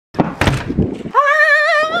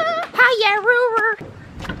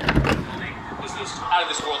just out of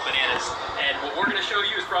this world bananas. And what we're gonna show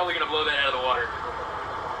you is probably gonna blow that out of the water.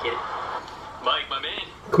 Get it? Mike, my man.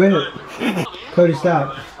 Quit it. Cody,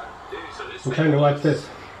 stop. I'm trying to watch this.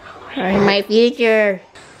 In my future.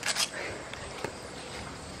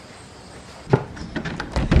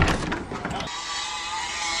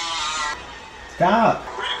 Stop.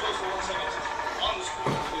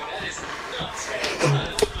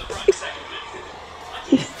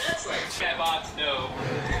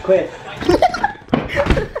 Quit.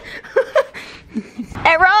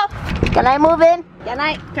 Hey, Ro, can I move in? Can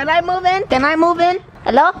I move in? Can I move in?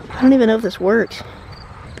 Hello? I don't even know if this works.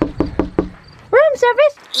 Room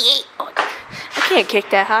service? I can't kick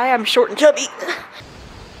that high. I'm short and chubby.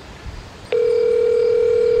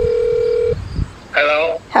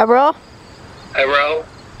 Hello? Hi, Ro. Hey, Ro?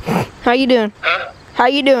 How you doing? Huh? How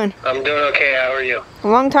you doing? I'm doing okay. How are you? A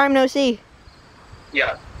long time no see.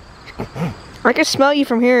 Yeah. I can smell you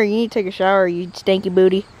from here. You need to take a shower, you stanky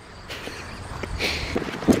booty.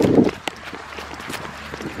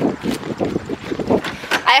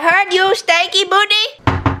 I heard you, stanky booty.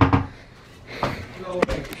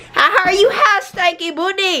 I heard you have stanky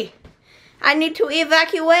booty. I need to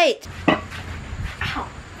evacuate. Ow.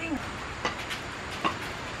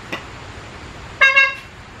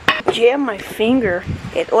 Jam my finger.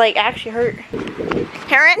 It like actually hurt.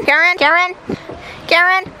 Karen, Karen, Karen,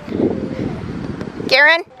 Karen,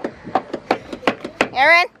 Karen,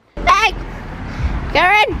 Karen, hey,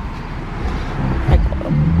 Karen,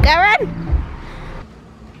 Karen.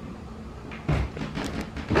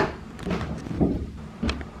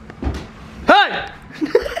 Hey!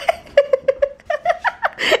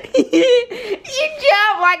 You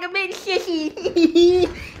jump like a big sissy.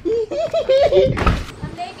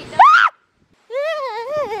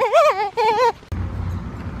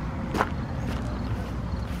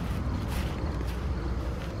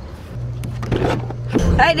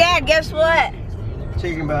 Hey Dad, guess what?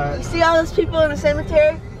 Chicken butt. You see all those people in the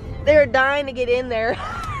cemetery? They're dying to get in there.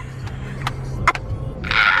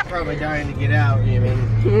 Probably dying to get out, you mean?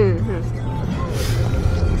 Mm-hmm.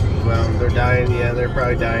 Well, they're dying, yeah, they're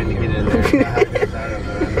probably dying to get in there. I don't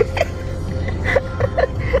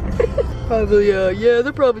know. Probably, yeah,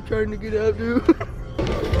 they're probably trying to get out, dude.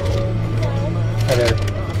 Hi there.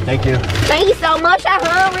 Thank you. Thank you so much, I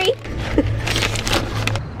hurry.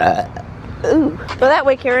 Ooh, go that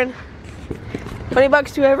way, Karen.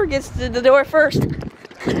 $20 to whoever gets to the door first.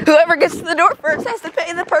 Whoever gets to the door first has to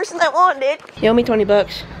pay the person that wanted it. You owe me $20.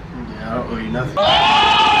 Yeah, I don't owe you nothing.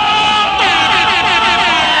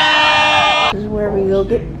 This is where we go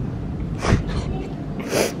get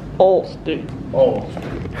all steak. Oh.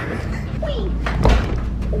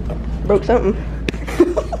 Broke something.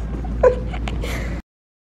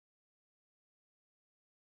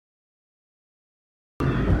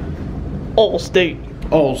 All state.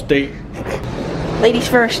 All state. Ladies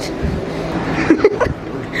first.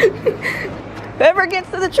 Whoever gets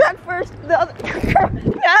to the truck first, the other.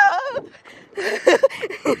 No!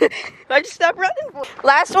 I just stopped running.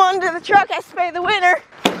 Last one to the truck has to pay the winner.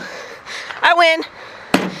 I win.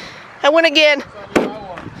 I win again.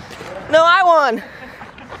 No, I won.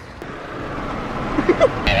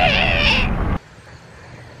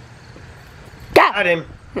 Got him.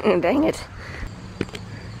 Dang it.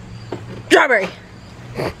 Strawberry.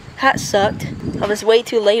 That sucked. I was way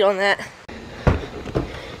too late on that.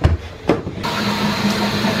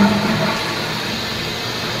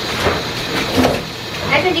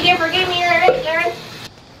 That's what you get for giving me that right, Karen.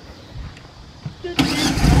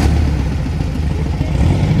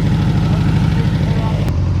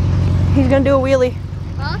 He's gonna do a wheelie.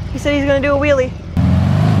 Huh? He said he's gonna do a wheelie.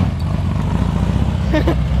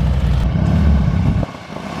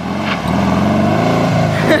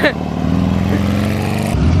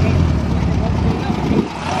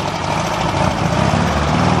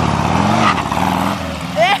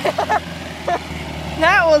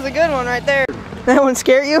 That was a good one right there. That one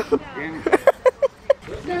scare you?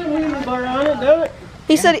 It's got a wheelie bar on it, don't it?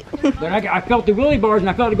 He said But I felt the wheelie bars and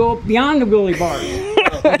I felt it go beyond the wheelie bars.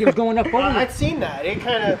 Like it was going up over. I'd seen that. It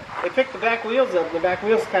picked the back wheels up, and the back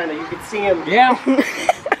wheels you could see them. Yeah.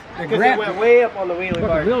 Because it went way up on the wheelie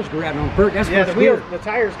bar. The wheels grabbing on perk. That's Yeah, what's the wheels, weird. the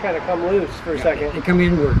tires kind of come loose for a second. They come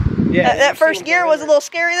inward. Yeah. that first gear was a little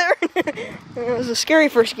scary there. It was a scary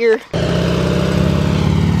first gear.